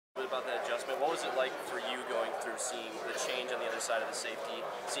about that adjustment. What was it like for you going through seeing the change on the other side of the safety,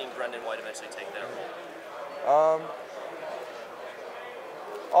 seeing Brendan White eventually take that role?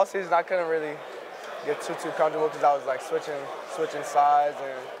 All season I couldn't really get too comfortable because I was like switching sides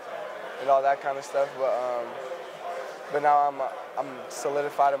and all that kind of stuff. But now I'm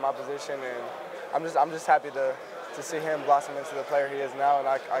solidified in my position, and I'm just happy to see him blossom into the player he is now, and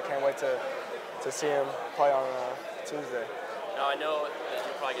I can't wait to see him play on Tuesday. Now I know that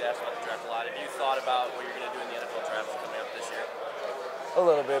you'll probably get asked about the draft a lot. Have you thought about what you're going to do in the NFL draft coming up this year? A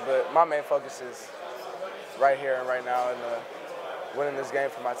little bit, but my main focus is right here and right now, and winning this game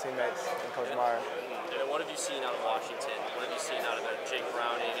for my teammates and Coach Meyer. And what have you seen out of Washington? What have you seen out of Jake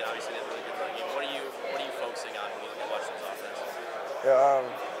Browning? And obviously they have a really good running game. What are you focusing on when you look at Washington's offense? Yeah,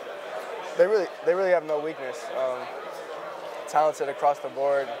 they really have no weakness. Talented across the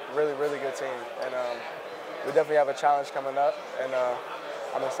board, really good team, and we definitely have a challenge coming up, and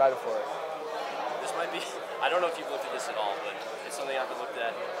I'm excited for it. This might be, I don't know if you've looked at this at all, but it's something I've looked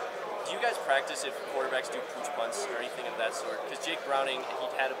at. Do you guys practice if quarterbacks do pooch punts or anything of that sort? Because Jake Browning, he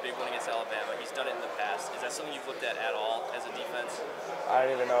had a big one against Alabama. He's done it in the past. Is that something you've looked at all as a defense? I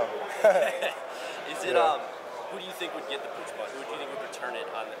don't even know. Is it, who do you think would get the pooch punt? Who do you think would return it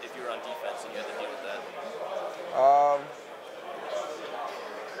if you were on defense and you had to deal with that?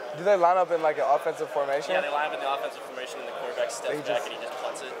 Do they line up in like an offensive formation? Yeah, they line up in the offensive formation and the quarterback steps back and he just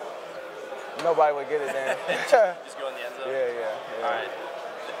punts it. Nobody would get it then. Just go in the end zone? Yeah. All right.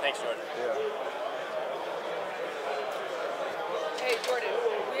 Thanks, Jordan. Yeah. Hey, Jordan,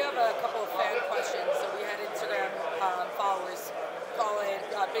 we have a couple of fan questions. So we had Instagram followers call in,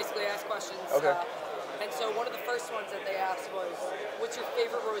 basically ask questions. Okay. And so one of the first ones that they asked was, what's your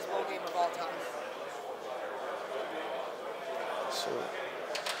favorite Rose Bowl game of all time? Shoot.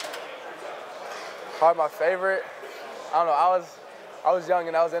 Probably my favorite. I don't know. I was young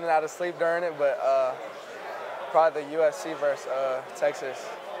and I was in and out of sleep during it, but probably the USC versus Texas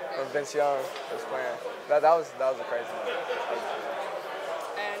when Vince Young was playing. That was a crazy one.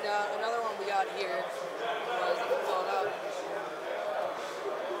 And another one we got here was, let me pull it up.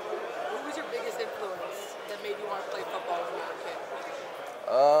 Who was your biggest influence that made you want to play football when you were a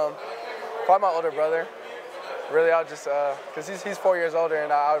kid? Probably my older brother. Really, I was just, because he's 4 years older,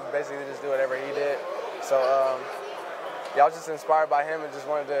 and I would basically just do whatever he did. So, yeah, I was just inspired by him and just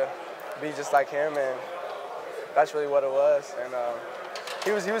wanted to be just like him, and that's really what it was. And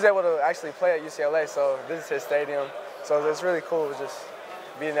he was able to actually play at UCLA, so this is his stadium. So it's really cool just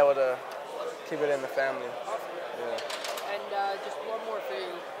being able to keep it in the family. Yeah. And just one more for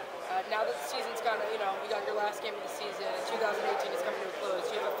you. Now that the season's kind of, you got your last game of the season, and 2018 is coming to a close.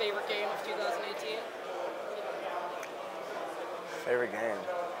 Do you have a favorite game of 2018? Favorite game?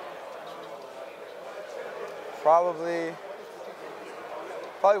 Probably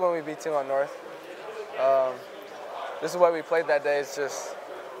when we beat Team on North. Just the way we played that day,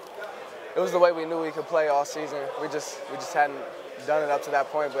 it was the way we knew we could play all season. We just hadn't done it up to that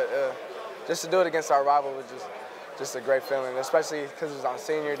point, but just to do it against our rival was just a great feeling, especially because it was on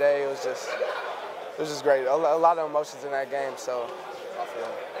senior day. It was just great. A lot of emotions in that game. So, yeah.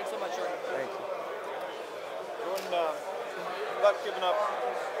 Thanks so much, Jordan. Thank you. Jordan, without giving up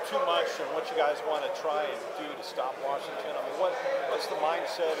too much on what you guys want to try and do to stop Washington, I mean, what's the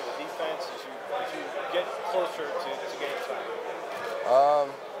mindset of the defense as you get closer to game time?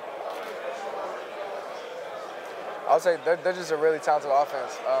 I would say they're just a really talented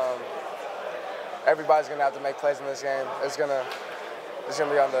offense. Everybody's gonna have to make plays in this game. It's gonna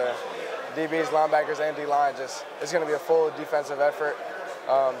be on the DBs, linebackers, and D-line. It's gonna be a full defensive effort,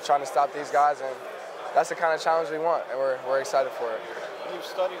 trying to stop these guys, and that's the kind of challenge we want, and we're excited for it. When you've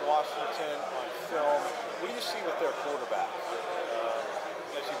studied Washington on film, what do you see with their quarterback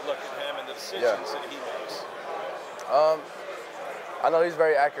as you look at him and the decisions that he makes? I know he's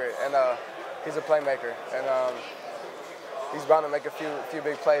very accurate, and he's a playmaker, and he's bound to make a few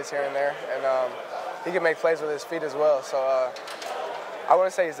big plays here and there, and he can make plays with his feet as well. So I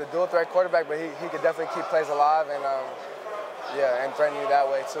wouldn't say he's a dual threat quarterback, but he could definitely keep plays alive and and threaten you that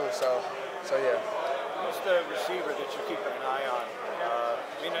way too. So yeah. Who's the receiver that you're keeping an eye on?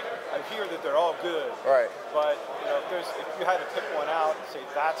 I mean, I hear that they're all good. Right. But if you had to pick one out and say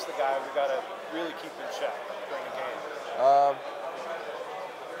that's the guy we got to really keep in check during the game.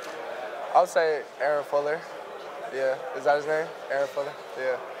 I would say Aaron Fuller. Yeah, is that his name? Aaron Fuller.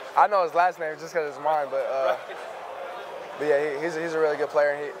 Yeah. I know his last name just because it's mine, but yeah, he's a really good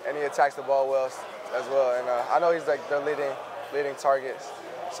player, and he attacks the ball well as well. And I know he's like their leading targets.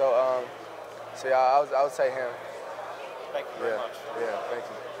 So yeah, I would say him. Thank you very much. Yeah, thank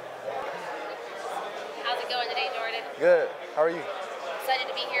you. How's it going today, Jordan? Good. How are you? excited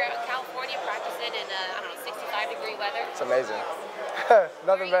to be here in California practicing in, I don't know, 65-degree weather. It's amazing. Nothing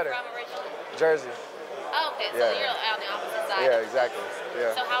Where are you better. from originally? Jersey. Oh, okay, so Yeah. you're on the opposite side. Yeah, exactly.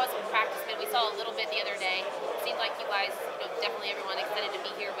 Yeah. So how has practice been? We saw a little bit the other day. It seemed like you guys, definitely everyone excited to be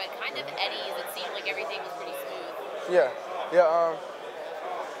here, but kind of eddies. It seemed like everything was pretty smooth. Yeah. Yeah.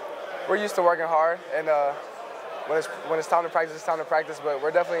 We're used to working hard, and when it's time to practice, it's time to practice. But we're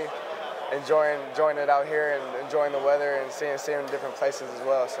definitely enjoying it out here and enjoying the weather and seeing different places as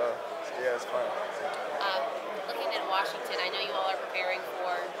well. So yeah, it's fun. Looking at Washington, I know you all are preparing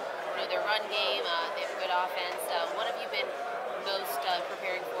for their run game. They have a good offense. What have you been most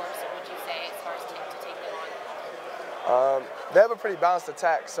preparing for? So would you say as far as to take them on? They have a pretty balanced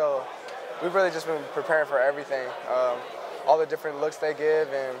attack, so we've really just been preparing for everything. All the different looks they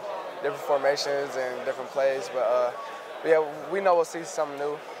give and different formations and different plays. But yeah, we know we'll see something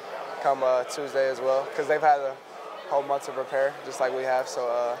new come Tuesday as well, because they've had a whole month to prepare, just like we have.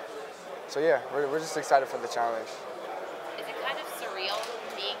 So yeah, we're just excited for the challenge. Is it kind of surreal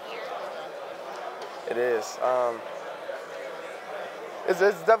being here? It is. It's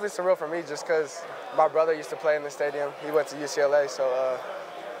definitely surreal for me, just because my brother used to play in the stadium. He went to UCLA, so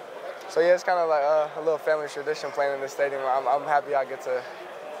yeah, it's kind of like a little family tradition playing in the stadium. I'm happy I get to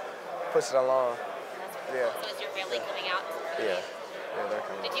push it along. Yeah. So is your family coming out? Yeah. Yeah, they're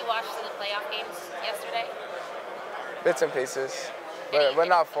coming. Did you watch the playoff games yesterday? Bits and pieces, but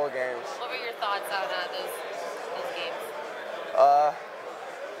not full games. What were your thoughts on those games?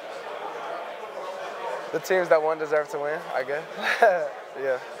 The teams that won deserve to win, I guess.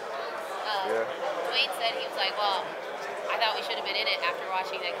 Yeah. Yeah. Dwayne said he was like, well, I thought we should have been in it after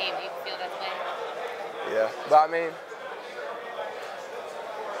watching that game. Do you feel that way? Yeah, but I mean,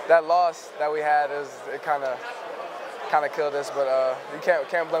 that loss that we had it kind of killed us. But you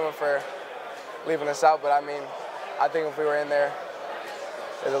can't blame them for leaving us out. But I mean, I think if we were in there,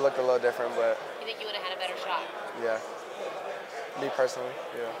 it'd have looked a little different. But you think you would have had a better shot? Yeah. Me personally,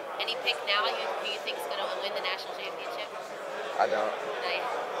 yeah. Any pick now who you think is going to win the national championship? I don't. No,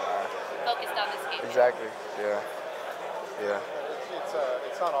 yeah. Focused on this game. Exactly. Yeah. Yeah.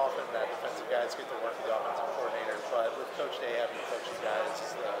 It's not often that defensive guys get to work with the offensive coordinator, but with Coach Day having to coach his guys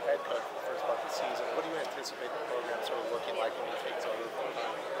as the head coach for the first part of the season, what do you anticipate the program sort of looking like when he takes over the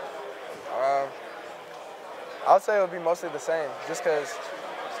program? I would say it would be mostly the same, just because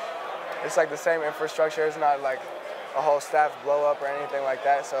it's like the same infrastructure. It's not like a whole staff blow up or anything like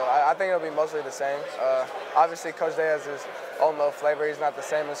that. So I think it'll be mostly the same. Obviously, Coach Day has his own little flavor. He's not the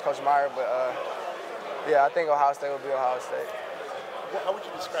same as Coach Meyer, but yeah, I think Ohio State will be Ohio State. How would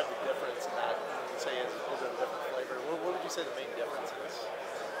you describe the difference in that? You say it's a little bit of a different flavor. What would you say the main difference is?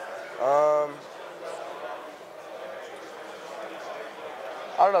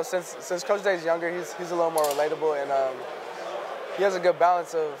 I don't know. Since Coach Day's younger, he's a little more relatable, and he has a good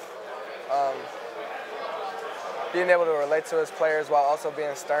balance of being able to relate to his players while also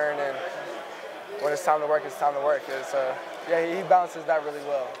being stern. And when it's time to work, it's time to work. Yeah, he balances that really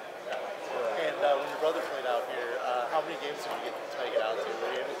well. And when your brother played out here, how many games did you get to make it out to?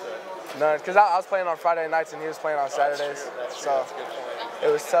 Were you able to? None, because I was playing on Friday nights and he was playing on Saturdays. That's true. So That's a good point.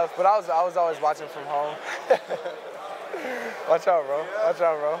 it was tough, but I was always watching from home. Watch out, bro. Yeah. Watch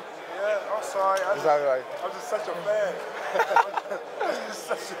out, bro. Yeah, I'm sorry. I'm just such a fan.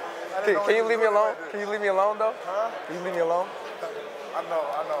 Can you leave me alone? Can you leave me alone, though? Huh? Can you leave me alone? I know.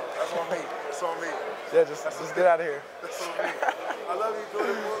 That's on me. It's on me. Yeah, just get out of here. That's on me. I love you,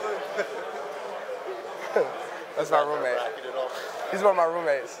 Jordan. That's my roommate. He's one of my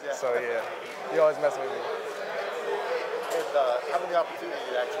roommates. Yeah. So yeah, he always messing with me. And having the opportunity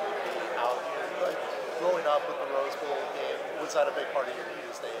to actually be out here, like growing up with the Rose Bowl game, was that a big part of your need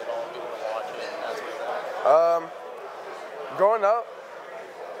to stay at home, being able to watch it, and that sort of thing? Growing up,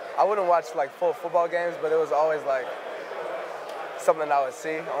 I wouldn't watch like full football games, but it was always like something I would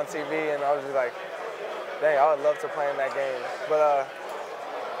see on TV, and I was just like, dang, I would love to play in that game. But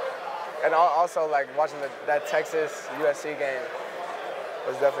and also like watching that Texas USC game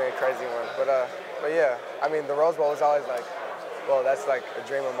was definitely a crazy one. But yeah, I mean the Rose Bowl was always like, well, that's like a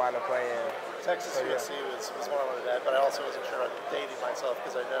dream of mine to play in. Texas USC was one I wanted to add, but I also wasn't sure I'm dating myself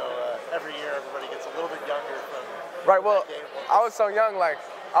because I know every year everybody gets a little bit younger from Right. Well, that game. I was so young, like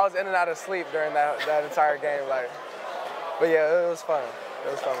I was in and out of sleep during that entire game, like. But yeah, it was fun. It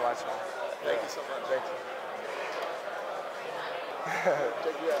was fun watching. Thank you so much. Thank you.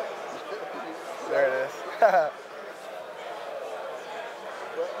 Check you out. There it is.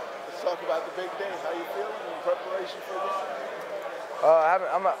 Well, let's talk about the big day. How you feeling in preparation for this?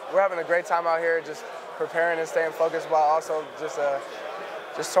 We're having a great time out here, just preparing and staying focused, while also just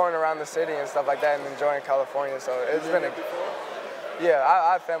touring around the city and stuff like that, and enjoying California. So it's been Yeah,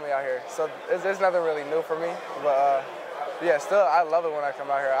 I have family out here, so it's nothing really new for me. But yeah, still, I love it when I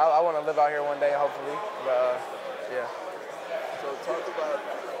come out here. I want to live out here one day, hopefully. But yeah. So talk about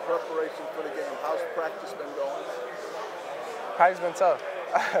preparation for the game. How's practice been going? Practice been tough.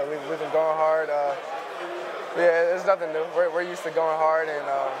 We've been going hard. Yeah, it's nothing new. We're used to going hard and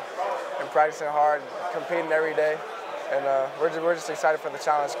practicing hard, competing every day, and we're just excited for the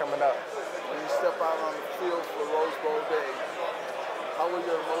challenge coming up. When you step out on the field for Rose Bowl Day, how were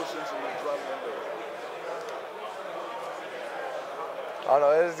your emotions and adrenaline there? I don't know.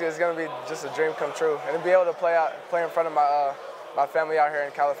 It's going to be just a dream come true, and to be able to play in front of my family out here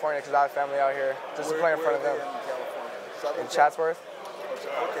in California, because I have family out here, just to play in front of them. In Chatsworth.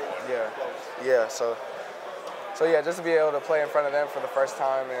 Okay. Yeah. So yeah, just to be able to play in front of them for the first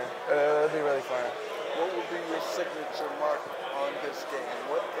time, and it'll be really fun. What will be your signature mark on this game?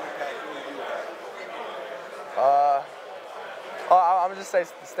 What impact will you have? I'm just say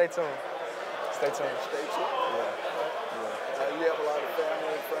stay tuned. Stay tuned. Stay tuned. Yeah. You have a lot of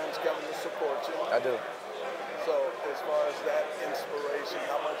family and friends coming to support you. I do. So as far as that inspiration,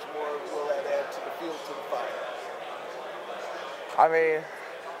 how much more will that add to the fuel to the fire? I mean,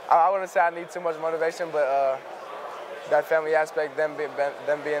 I wouldn't say I need too much motivation, but that family aspect, them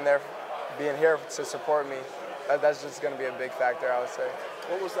being there, being here to support me, that's just going to be a big factor, I would say.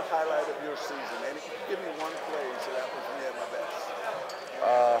 What was the highlight of your season? And give me one play so that was me at my best.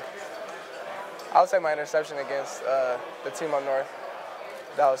 I would say my interception against the team up north.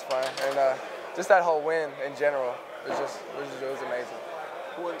 That was fun, and just that whole win in general it was amazing.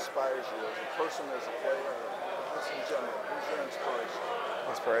 Who inspires you as a person, as a player, or just in general? Who's your inspiration?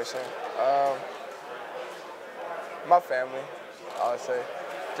 Inspiration? My family, I would say.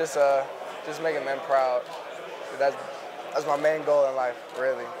 Just making them proud. That's my main goal in life,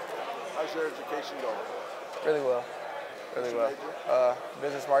 really. How's your education going? Really well. Really well.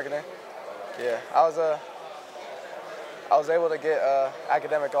 Business marketing. Yeah, I was able to get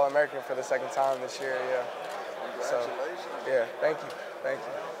academic All-American for the second time this year. Yeah. Congratulations. So, yeah. Thank you.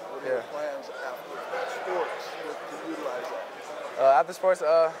 What are your plans after sports to utilize that? After sports,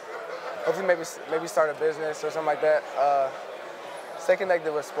 hopefully maybe start a business or something like that. Stay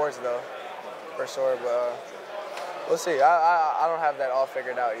connected with sports though, for sure. But we'll see. I don't have that all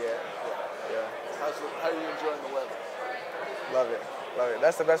figured out yet. Yeah. How are you enjoying the weather? Love it.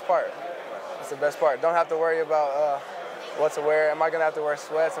 That's the best part. That's the best part. Don't have to worry about what to wear. Am I gonna have to wear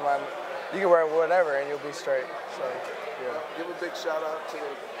sweats? You can wear whatever and you'll be straight. So yeah. Give a big shout out to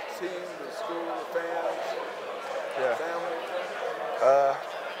the team, the school, the fans, family.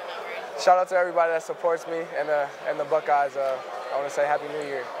 Shout out to everybody that supports me and the Buckeyes. I want to say Happy New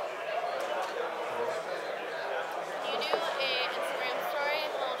Year. Can you do an Instagram story, a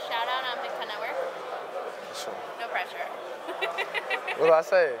little shout out on Big Ten Network? Sure. No pressure. What do I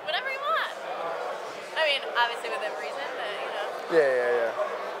say? Whatever you want. I mean, obviously within reason, but you know. Yeah.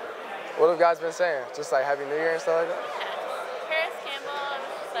 What have guys been saying? Just like Happy New Year and stuff like that? Yeah. Paris Campbell, I'm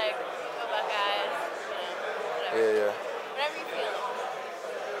just like, go Buckeyes, whatever. Yeah. Whatever you feel.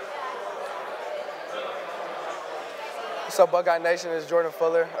 What's up, Buckeye Nation? It's Jordan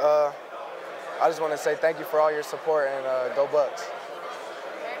Fuller. I just want to say thank you for all your support and go Bucks.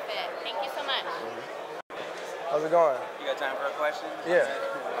 Perfect. Thank you so much. How's it going? You got time for a question? Yeah.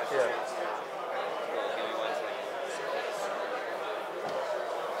 Give me 1 second.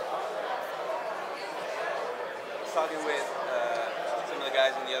 I was talking with some of the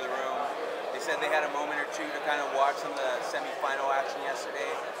guys in the other room. They said they had a moment or two to kind of watch some of the semifinal action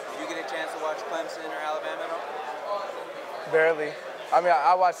yesterday. Did you get a chance to watch Clemson or Alabama at all? Barely. I mean,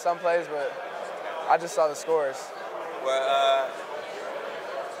 I watched some plays, but I just saw the scores. Well,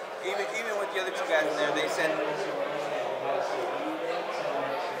 even with the other two guys in there, they said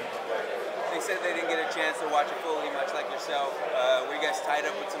they didn't get a chance to watch it fully, much like yourself. Were you guys tied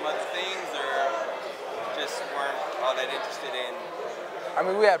up with some other things, or just weren't all that interested in? I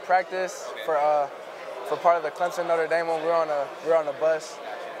mean, we had practice for part of the Clemson Notre Dame one. We were on the bus,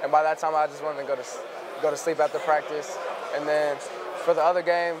 and by that time, I just wanted to go to sleep after practice. And then for the other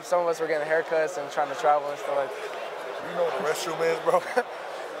game, some of us were getting haircuts and trying to travel and stuff like that. You know what the restroom is, bro?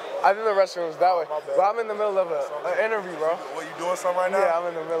 I think the restroom was that way, but I'm in the middle of an interview, bro. What, you doing something right now? Yeah, I'm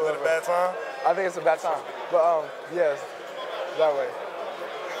in the middle of it. Is it a bad time? I think it's a bad time, but yes, that way.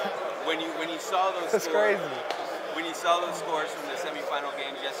 When you saw those It's scores, crazy. When you saw those scores from the semifinal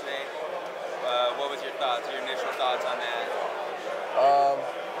games yesterday, what was your thoughts, your initial thoughts on that?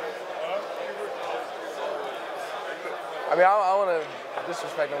 I mean, I don't want to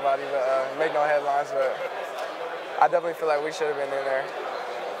disrespect nobody, but make no headlines, but I definitely feel like we should have been in there.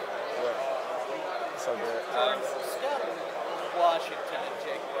 But it's so good. Scott Wash Washington and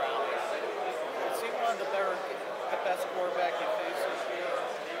Jake Browning. Is he one of the best quarterback you face this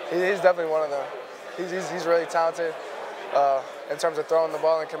year? He's definitely one of them. He's really talented in terms of throwing the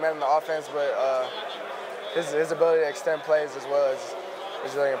ball and commanding the offense, but his ability to extend plays as well is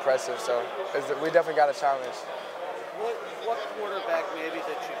really impressive. So we definitely got a challenge. What quarterback maybe that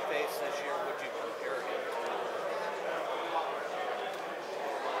you face this year would you compare him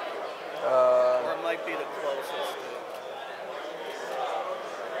to? Or it might be the closest to?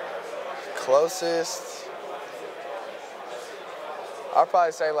 Closest? I'd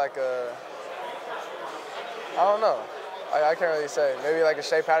probably say like I don't know. I can't really say. Maybe like a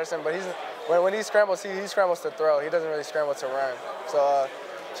Shea Patterson, but when he scrambles, he scrambles to throw. He doesn't really scramble to run. So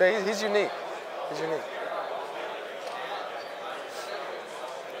he's unique. He's unique.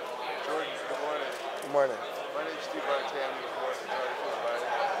 Jordan, good morning. Good morning. My name is Steve Bartam with North Inviting.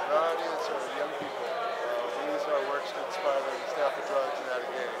 Our audience are young people. We use our works to inspire them to stay off of drugs and out of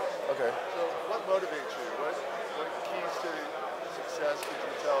games. Okay. So what motivates you? What keys to success could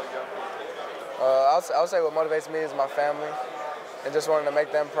you tell young people? I'll say what motivates me is my family and just wanting to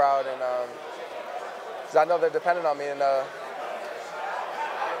make them proud. And because I know they're dependent on me. And I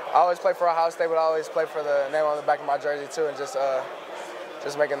always play for Ohio State, but I always play for the name on the back of my jersey too, and just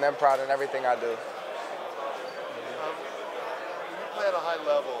making them proud in everything I do. When you play at a high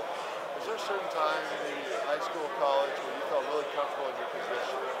level, is there a certain time, maybe in high school, college, where you felt really comfortable in your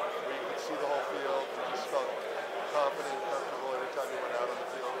position, where you could see the whole field, you just felt confident and comfortable every time you went out on the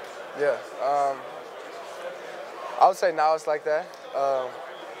field? Yeah. I would say now it's like that.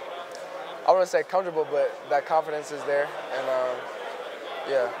 I wouldn't say comfortable, but that confidence is there. And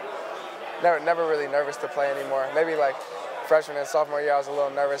yeah, never really nervous to play anymore. Maybe like freshman and sophomore year, I was a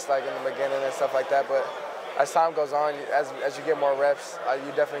little nervous like in the beginning and stuff like that. But as time goes on, as you get more reps,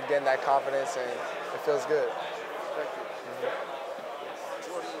 you definitely gain that confidence, and it feels good. Thank you.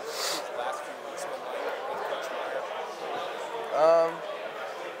 Jordan, these last few weeks been like with Coach Meyer?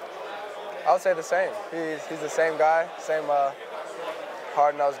 I would say the same. He's the same guy, same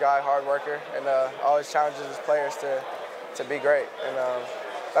hard-nosed guy, hard worker, and always challenges his players to be great. And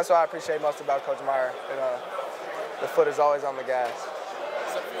that's what I appreciate most about Coach Meyer. And the foot is always on the gas.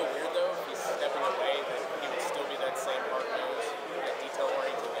 Does that feel weird though? If he's stepping away, that he would still be that same hard-nosed, that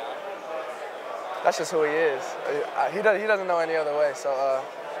detail-oriented guy? That's just who he is. He doesn't know any other way. So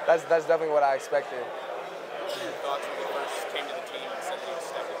that's definitely what I expected. What were your thoughts when he first came to the team and said that he was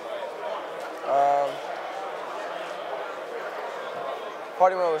stepping away?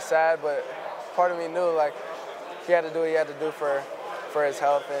 Part of me was sad, but part of me knew like he had to do what he had to do for his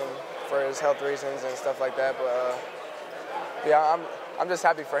health and for his health reasons and stuff like that. But yeah, I'm just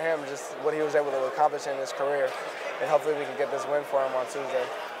happy for him, just what he was able to accomplish in his career, and hopefully we can get this win for him on Tuesday.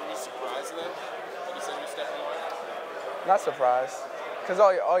 Were you surprised then that he said he was stepping away? Not surprised, because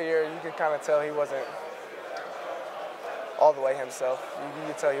all year you could kind of tell he wasn't all the way himself. You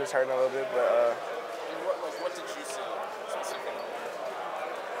could tell he was hurting a little bit, but. And what did you see specifically?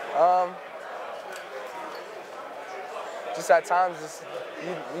 Just at times,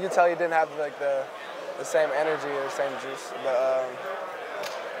 you could tell he didn't have like the same energy or the same juice. But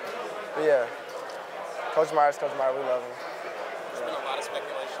yeah, Coach Meyer's Coach Meyer. We love him. There's been a lot of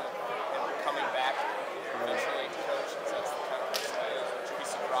speculation of him coming back eventually to coach, since that's the kind of person he is. Would you be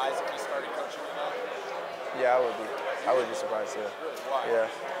surprised if he started coaching again? Yeah, I would be. I would be surprised, yeah. Really? Why?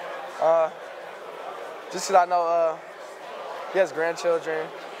 Yeah. Just because I know he has grandchildren.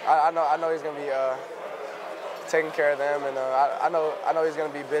 I know he's gonna be taking care of them, and I know he's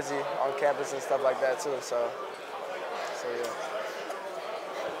gonna be busy on campus and stuff like that too. So yeah.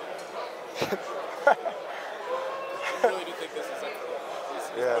 You really do think this is like he's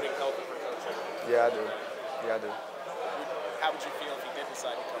putting health for coaching? Yeah, I do. Yeah, I do. How would you feel if he did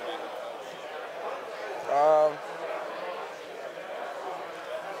decide to come back and coach?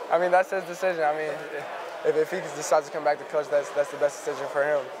 I mean, that's his decision. I mean, if he decides to come back to coach, that's the best decision for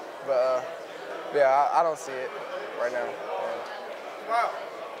him. But yeah, I don't see it right now. Wow.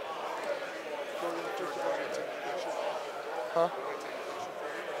 Huh?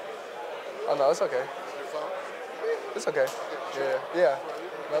 Oh no, it's okay. It's okay. Yeah.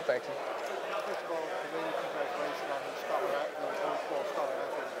 No, thank you. First of all, congratulations on the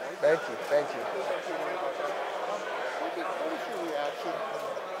Thank you. What was your reaction when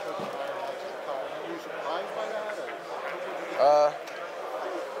Coach Meyer announced his retirement? Were you surprised by that?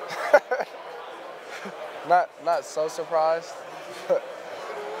 Not so surprised, but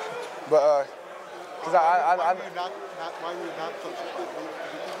because why were you not so surprised? Did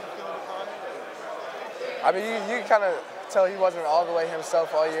you feel the time? I mean, you can kind of tell he wasn't all the way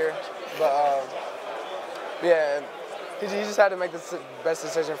himself all year, but yeah, and he just had to make the best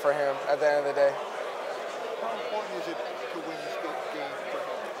decision for him at the end of the day. How important is it to win this game for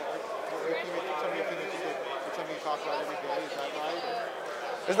him? It's something you talk about every day, is that right?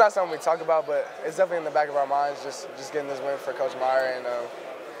 It's not something we talk about, but it's definitely in the back of our minds, just getting this win for Coach Meyer and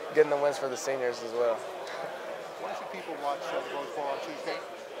getting the wins for the seniors as well. Why should people watch the Rose Bowl on Tuesday?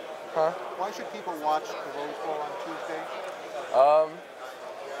 Huh? Why should people watch the Rose Bowl on Tuesday?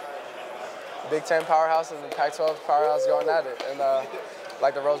 Big Ten powerhouse and the Pac-12 powerhouse going at it, and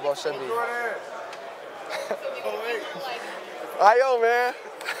like the Rose Bowl should be. Ayo, man.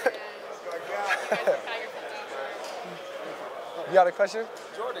 You got a question?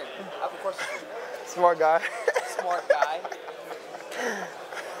 Jordan, I have a question for you. Smart guy. Smart guy.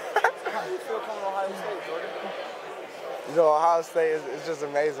 How do you feel coming to Ohio State, Jordan? You know, Ohio State is just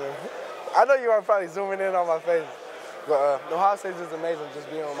amazing. I know you are probably zooming in on my face, but Ohio State is just amazing, just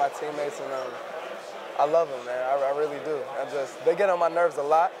being with my teammates, and I love them, man. I really do. They get on my nerves a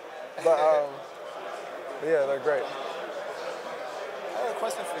lot, but yeah, they're great. I have a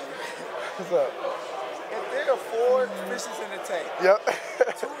question for you. What's up? If there are 4 fishes in the tank, Yep.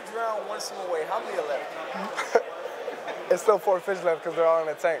 2 drown, 1 swim away, how many are left? It's still 4 fish left because they're all in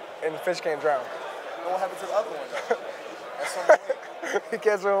the tank, and the fish can't drown. And what happened to the other one, though? That's something. He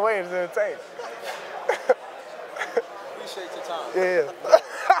can't swim away, it's in the tank. Appreciate your time. Yeah.